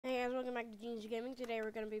welcome back to Genius Gaming. Today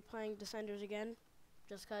we're going to be playing Descenders again,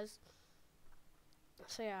 just cause.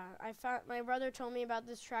 So yeah, my brother told me about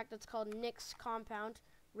this track that's called Nick's Compound.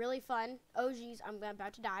 Really fun. Oh geez, I'm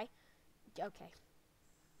about to die. Okay.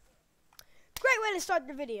 Great way to start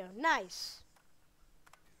the video. Nice.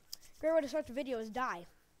 Great way to start the video is die.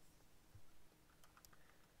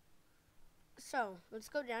 So, let's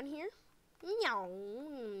go down here.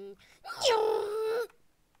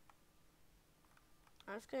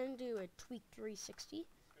 I'm just going to do a tweak 360.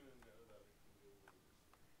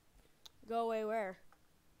 Go away where?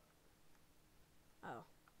 Oh.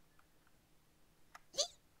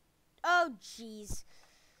 Oh, jeez.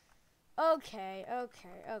 Okay. Okay,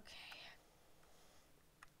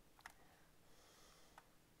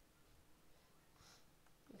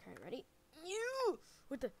 ready? You!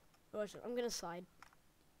 What the? Oh, I'm gonna slide.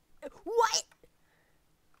 What?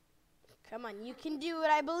 Come on, you can do it.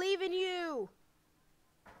 I believe in you.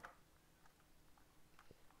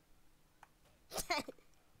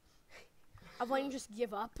 I want you to just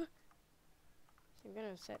give up. I'm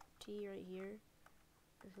gonna set T right here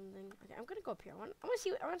or something. Okay, I'm gonna go up here. I want to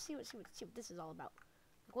see what this is all about.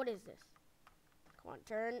 Like, what is this? Come on,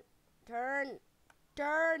 turn,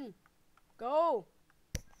 go.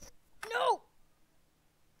 No.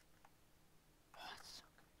 Oh, that's so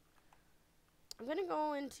good. I'm gonna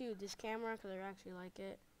go into this camera because I actually like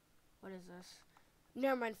it. What is this?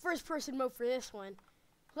 Never mind. First person mode for this one.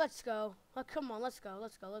 Let's go. Oh, come on, let's go.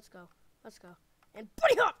 And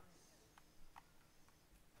put it up.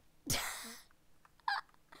 What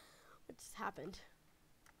just happened?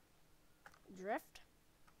 Drift.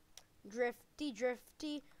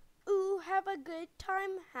 Drifty. Ooh, have a good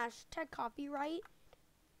time. Hashtag copyright.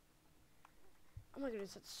 Oh my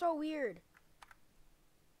goodness, that's so weird.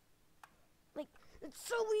 Like, it's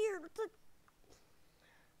so weird.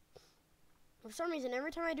 For some reason,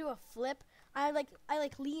 every time I do a flip, I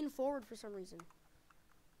lean forward for some reason.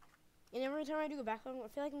 And every time I do a backflip, I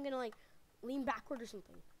feel like I'm gonna like lean backward or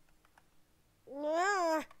something.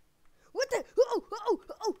 Ah, what the? Oh!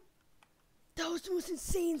 That was the most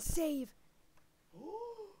insane save.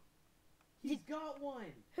 He's got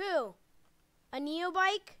one. Who? A Neo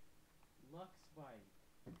bike? Lux bike.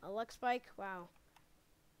 A Lux bike? Wow.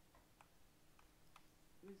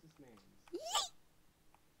 Who's this man? Yeet!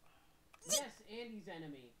 Yes, Andy's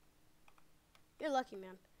enemy. You're lucky,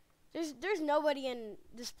 man. There's nobody in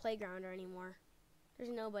this playground anymore. There's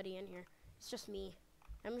nobody in here. It's just me.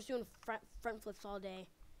 I'm just doing front flips all day.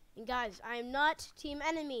 And guys, I am not Team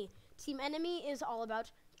Enemy. Team Enemy is all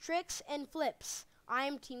about tricks and flips. I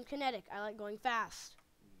am Team Kinetic. I like going fast.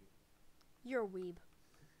 You're a weeb.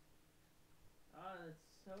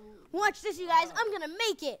 That's so... Watch this, you guys. I'm gonna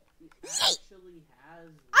make it. He actually has...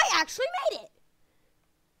 I actually made it.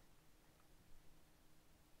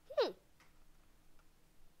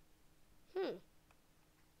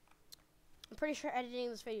 I'm pretty sure editing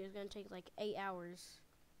this video is gonna take like 8 hours.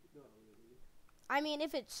 No, really. I mean,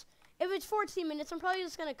 if it's 14 minutes, I'm probably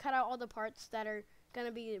just gonna cut out all the parts that are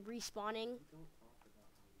gonna be respawning. Don't talk about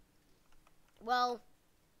how... Well,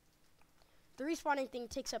 the respawning thing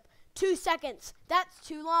takes up 2 seconds. That's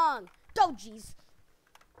too long. Oh, jeez.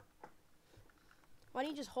 Why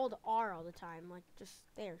don't you just hold R all the time? Like, just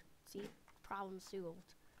there. See? Problem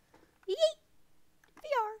solved. Yeet!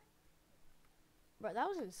 VR. Bro, that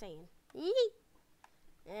was insane. Yeet!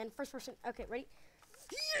 And first person. Okay, ready?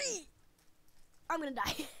 Yeet! I'm gonna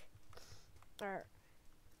die. Alright.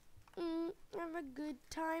 Have a good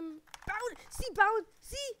time. Bound.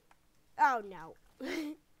 See? Oh, no.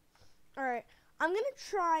 Alright. I'm gonna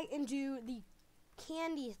try and do the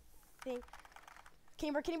candy thing.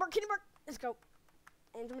 Candy bar. Let's go.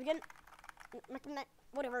 And do it again.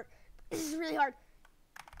 Whatever. This is really hard.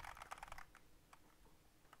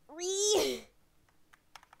 Ree!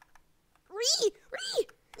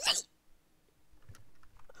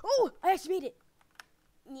 Oh, I actually made it.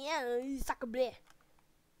 Yeah, suck a bleh.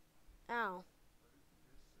 Ow.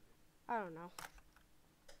 I don't know.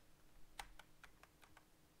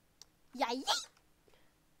 Yeah.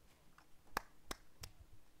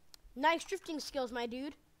 Nice drifting skills, my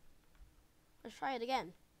dude. Let's try it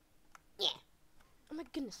again. Yeah. Oh my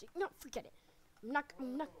goodness. No, forget it. I'm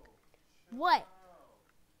not. What?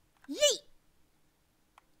 Yeet!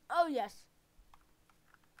 Oh, yes.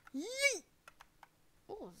 Yeet!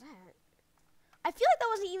 What was that? I feel like that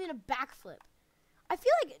wasn't even a backflip. I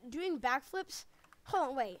feel like doing backflips. Hold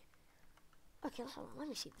on, wait. Okay, hold on. Let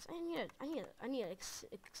me see this. I need to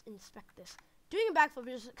inspect this. Doing a backflip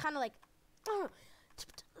is kind of like, I don't know.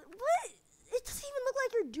 What? It doesn't even look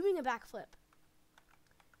like you're doing a backflip.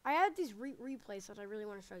 I have these replays that I really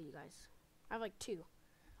want to show you guys. I have like 2.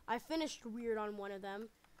 I finished weird on one of them.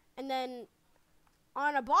 And then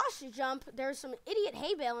on a boss jump, there's some idiot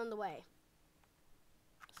hay bale in the way.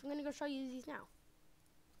 So I'm going to go show you these now.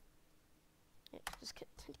 Yeah, just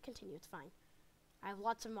continue. It's fine. I have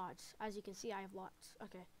lots of mods. As you can see, I have lots.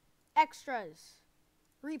 Okay. Extras.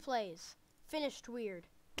 Replays. Finished weird.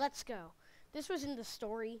 Let's go. This was in the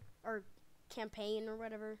story or campaign or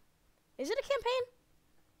whatever. Is it a campaign?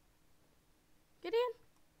 Gideon?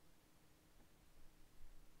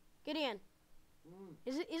 Gideon.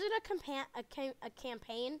 Is it a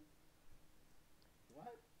campaign?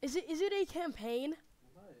 What? Is it a campaign?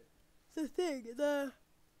 What? The thing, the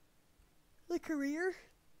career?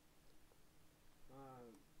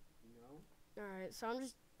 No. Alright, so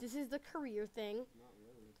this is the career thing. Not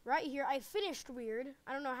really. Right here, I finished weird.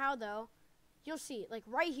 I don't know how though. You'll see, like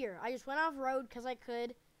right here. I just went off road because I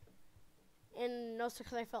could. And also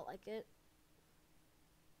because I felt like it.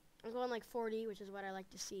 I'm going like 40, which is what I like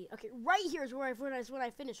to see. Okay, right here is where when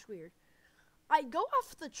I finished weird. I go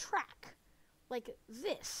off the track, like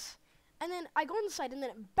this. And then I go on the side and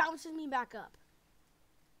then it bounces me back up.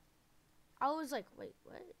 I was like, wait,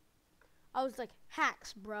 what? I was like,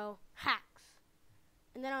 hacks, bro. Hacks.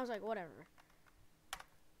 And then I was like, whatever.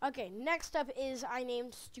 Okay, next up is I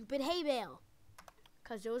named Stupid Hay Bale.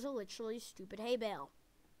 Because it was a literally stupid hay bale.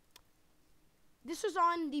 This was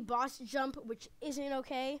on the boss jump, which isn't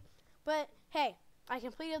okay. But, hey, I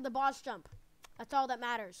completed the boss jump. That's all that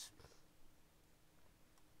matters.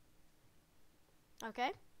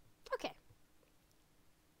 Okay? Okay.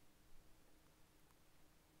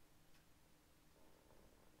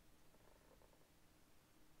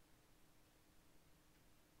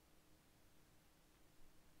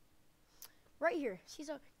 Right here. See,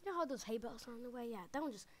 so you know how those hay bales are on the way? Yeah, that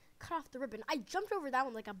one just cut off the ribbon. I jumped over that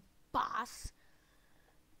one like a boss.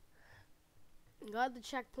 Got the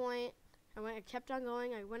checkpoint. I kept on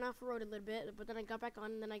going. I went off the road a little bit, but then I got back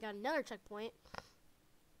on, and then I got another checkpoint.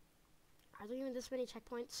 Are there even this many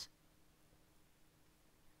checkpoints?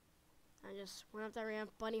 I just went up that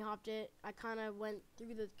ramp, bunny hopped it. I kind of went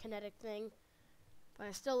through the kinetic thing, but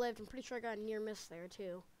I still lived. I'm pretty sure I got a near miss there,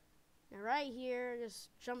 too. Now, right here, just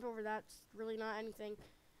jump over that. It's really not anything.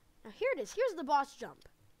 Now, here it is. Here's the boss jump.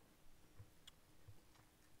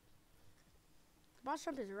 The boss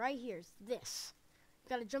jump is right here. It's this. You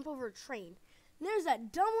gotta jump over a train. And there's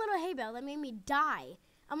that dumb little hay bale that made me die.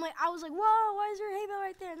 I was like, whoa, why is there a hay bale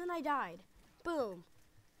right there? And then I died. Boom.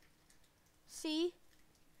 See?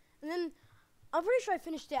 And then, I'm pretty sure I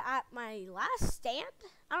finished it at my last stand.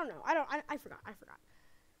 I don't know. I forgot.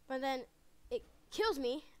 But then, it kills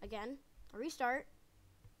me again. I restart.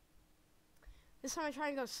 This time I try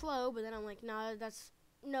and go slow, but then I'm like, nah, that's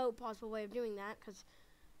no possible way of doing that, because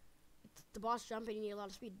it's the boss jump and you need a lot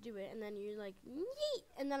of speed to do it. And then you're like, yeet!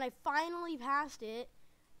 And then I finally passed it.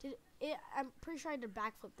 I'm pretty sure I did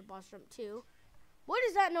backflip the boss jump too. What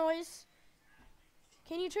is that noise?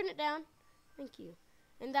 Can you turn it down? Thank you.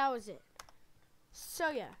 And that was it. So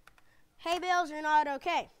yeah, hay bales are not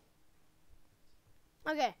okay.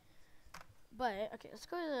 Okay. But, okay, let's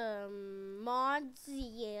go to mods,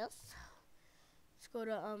 yes. Let's go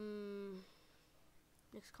to,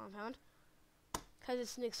 Nick's compound. Because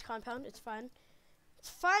it's Nick's compound, it's fun.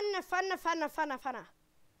 It's funna.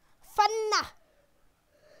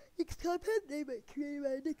 Nick's compound, they might create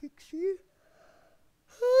my Nick Extreme.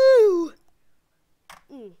 Woo!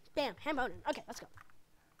 Damn, hand boning. Okay, let's go.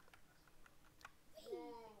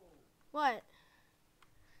 What?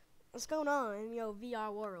 What's going on in your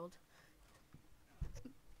VR world?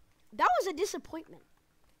 That was a disappointment.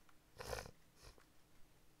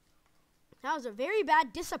 That was a very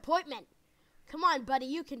bad disappointment. Come on, buddy,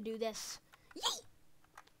 you can do this. Yeet!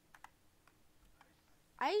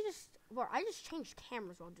 I just changed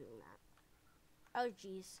cameras while doing that. Oh,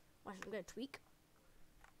 jeez. Watch, I'm gonna tweak.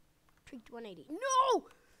 Tweaked 180. No!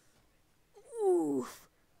 Oof.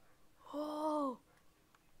 Oh,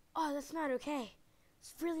 that's not okay.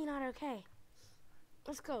 It's really not okay.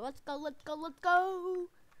 Let's go.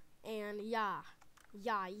 And yeah,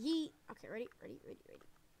 yeet. Okay, ready?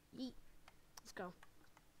 Yeet. Let's go.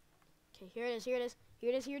 Okay, here it is.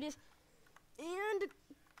 And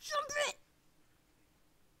jump it.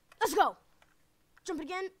 Let's go. Jump it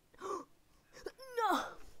again. No.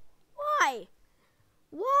 Why?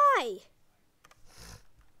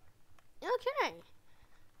 Okay.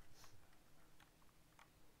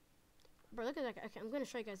 Bro, look at that. Okay, I'm gonna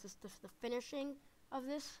show you guys the finishing of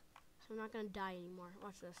this. So I'm not gonna die anymore.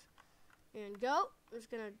 Watch this. And go. I'm just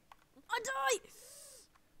gonna. I die.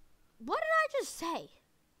 What did I just say?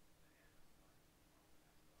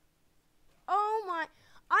 Oh my!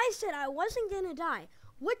 I said I wasn't gonna die.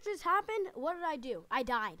 What just happened? What did I do? I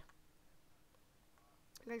died.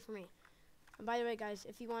 Great for me. And by the way, guys,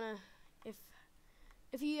 if you wanna,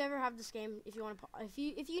 if you ever have this game, if you want to,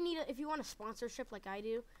 if you want a sponsorship like I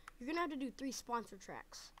do, you're gonna have to do 3 sponsor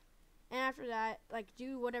tracks, and after that, like,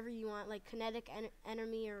 do whatever you want, like Kinetic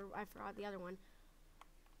Enemy, or I forgot the other one.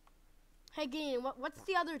 Hey, Gideon, what's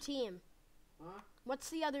the other team? Huh?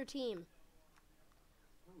 What's the other team?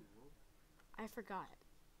 I don't know. I forgot.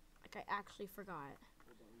 Like, I actually forgot.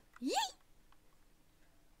 Hold on. Yeet!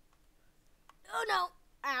 Oh no!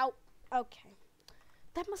 Ow. Okay.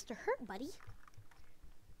 That must have hurt, buddy.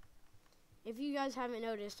 If you guys haven't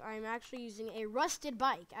noticed, I'm actually using a rusted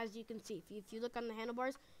bike, as you can see. If you look on the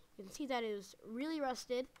handlebars, you can see that it is really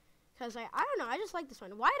rusted. Because I don't know, I just like this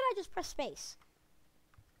one. Why did I just press space?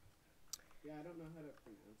 Yeah, I don't know how to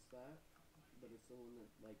pronounce that, but it's the one that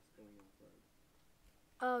likes going off-road.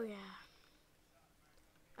 Oh, yeah.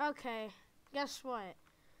 Okay, guess what?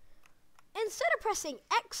 Instead of pressing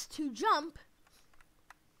X to jump,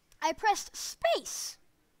 I pressed space.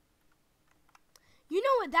 You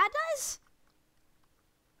know what that does?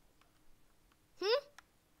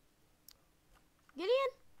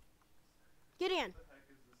 Gideon?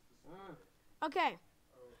 Okay.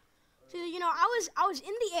 So, you know, I was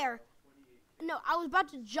in the air. No, I was about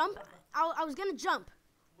to jump. I was going to jump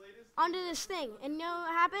onto this thing. And you know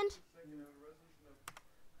what happened?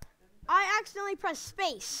 I accidentally pressed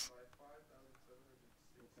space.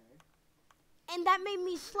 Okay. And that made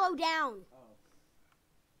me slow down. Oh.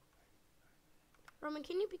 Roman,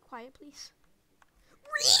 can you be quiet, please?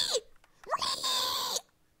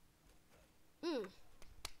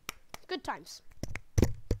 Good times.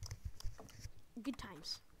 Good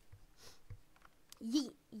times.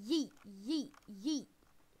 Yeet, yeet, yeet, yeet.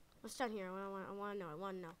 What's down here? I want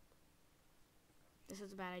to know. This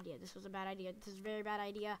is a bad idea. This was a bad idea. This is a very bad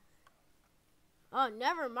idea. Oh,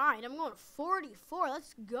 never mind. I'm going 44.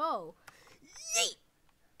 Let's go. Yeet.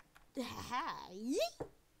 Yeet.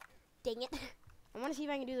 Dang it. I want to see if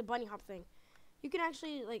I can do the bunny hop thing. You can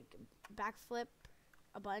actually, like, backflip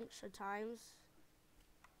a bunch of times.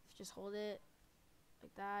 Just hold it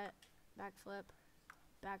like that. Backflip.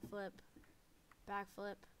 Backflip.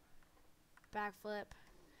 Backflip. Backflip.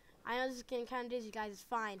 I know this is getting kind of dizzy, guys. It's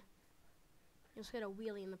fine. You'll just hit a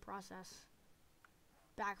wheelie in the process.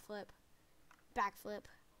 Backflip. Backflip.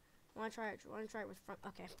 Want to try it with front.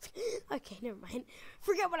 Okay. Okay, never mind.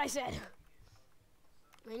 Forget what I said.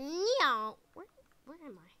 Meow. Where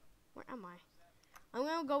am I? Where am I? I'm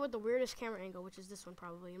going to go with the weirdest camera angle, which is this one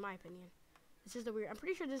probably, in my opinion. This is the weird. I'm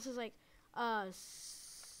pretty sure this is like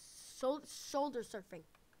shoulder surfing.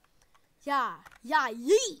 Yeah. Yeah.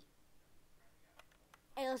 Yee.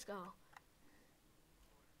 Hey, let's go.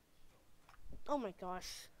 Oh my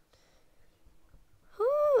gosh.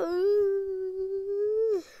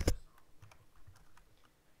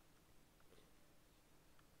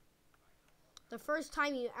 The first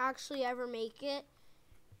time you actually ever make it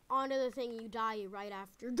onto the thing, you die right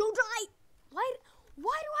after. Don't die! Why do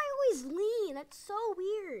I always lean? That's so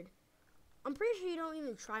weird. I'm pretty sure you don't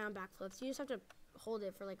even try on backflips. You just have to hold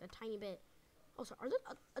it for like a tiny bit. Also, are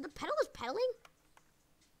the pedals pedaling?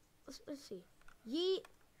 Let's see. Yeet.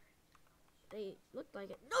 They look like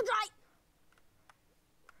it. Don't die!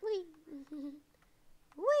 Wee.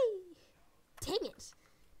 Wee. Dang it.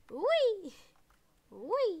 Wee.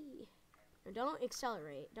 Wee. Now don't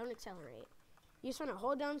accelerate. Don't accelerate. You just want to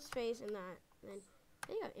hold down space and that. And then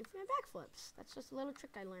there you go. Infinite backflips. That's just a little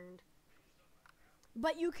trick I learned.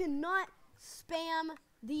 But you cannot spam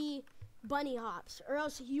the bunny hops or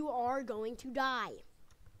else you are going to die.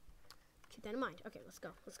 Keep that in mind. Okay, let's go.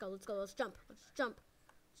 Let's go. Let's go. Let's jump. Let's jump.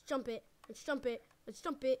 Let's jump it. Let's jump it. Let's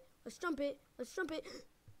jump it. Let's jump it. Let's jump it.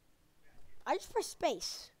 I just pressed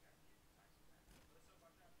space.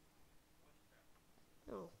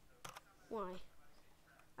 Oh. Why?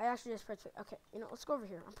 I actually just pressed space. Okay, you know, let's go over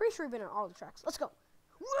here. I'm pretty sure we've been on all the tracks. Let's go.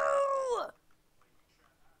 Woo!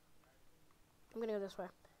 I'm gonna go this way.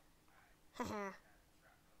 Haha.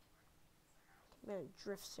 I'm gonna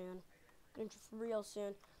drift soon. I'm gonna drift real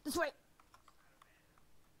soon. This way!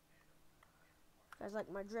 Guys, like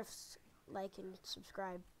my drifts, like and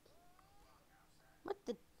subscribe. What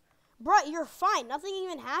the? Bruh, you're fine. Nothing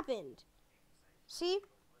even happened. See?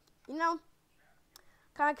 You know,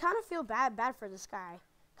 I kind of feel bad for this guy.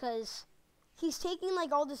 Because he's taking,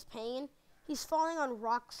 like, all this pain. He's falling on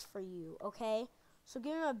rocks for you, okay? So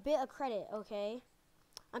give him a bit of credit, okay?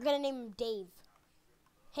 I'm going to name him Dave.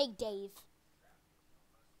 Hey, Dave.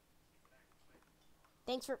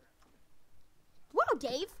 Thanks for... Whoa,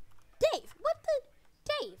 Dave. Dave, what the...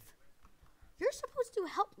 Dave. You're supposed to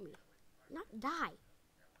help me, not die.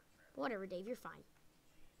 Whatever, Dave, you're fine.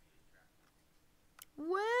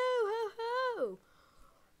 Whoa, ho, ho.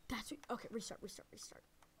 That's okay. Restart.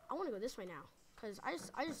 I want to go this way now, cause I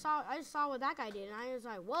just saw what that guy did, and I was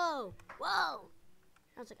like, whoa.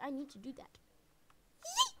 I was like, I need to do that.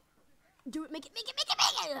 Do it. Make it.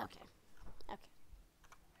 Okay.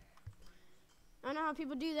 I don't know how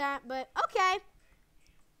people do that, but okay.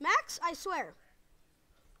 Max, I swear.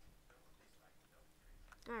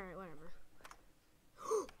 All right, whatever.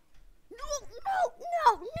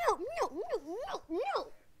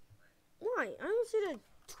 No. Why? I almost did a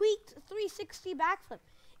tweaked 360 backflip.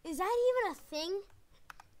 Is that even a thing?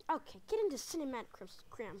 Okay, get into cinematic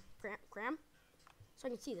cram. So I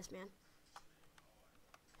can see this, man.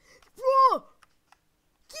 Bro!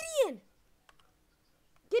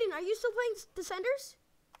 Gideon, are you still playing Descenders?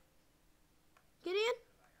 Gideon?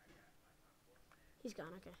 He's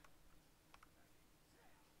gone, okay.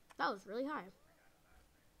 That was really high.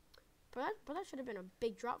 But that should have been a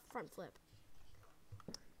big drop front flip.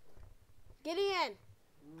 Gideon!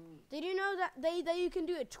 Did you know that you can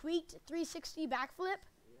do a tweaked 360 backflip?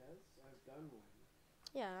 Yes, I've done one.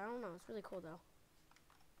 Yeah, I don't know. It's really cool, though.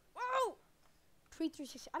 Whoa! Tweak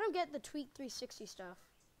 360. I don't get the tweak 360 stuff.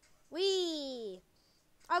 Whee!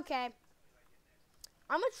 Okay.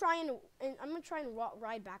 I'm gonna try and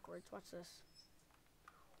ride backwards. Watch this.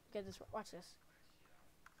 Get this. Watch this.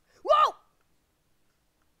 Whoa!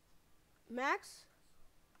 Max.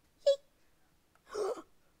 Yeet.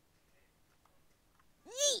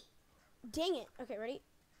 Yeet. Dang it. Okay, ready?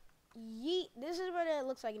 Yeet. This is what it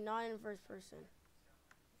looks like, not in first person.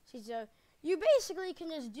 See, so you basically can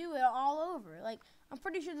just do it all over. Like, I'm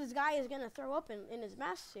pretty sure this guy is gonna throw up in his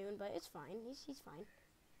mask soon, but it's fine. He's fine.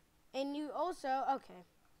 And you also, okay.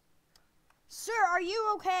 Sir, are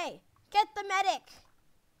you okay? Get the medic.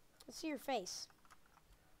 Let's see your face.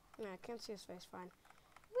 No, I can't see his face. Fine.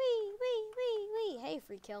 Wee. Hey,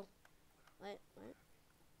 free kill. What?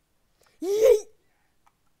 Yeet.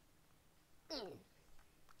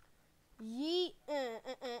 Yeet.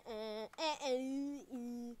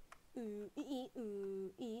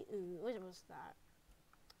 What was that?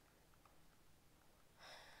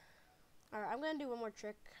 Alright, I'm gonna do one more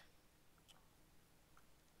trick.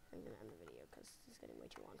 I'm gonna end the video because it's getting way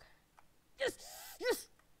too long. Yes!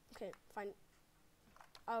 Okay, fine.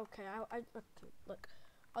 Okay, okay, look.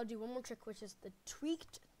 I'll do one more trick, which is the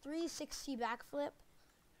tweaked 360 backflip,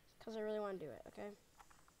 because I really want to do it, okay?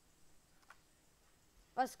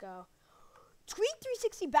 Let's go. Tweaked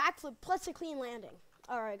 360 backflip plus a clean landing.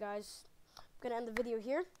 Alright, guys. I'm going to end the video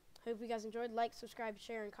here. Hope you guys enjoyed. Like, subscribe,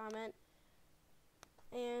 share, and comment.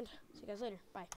 And see you guys later. Bye.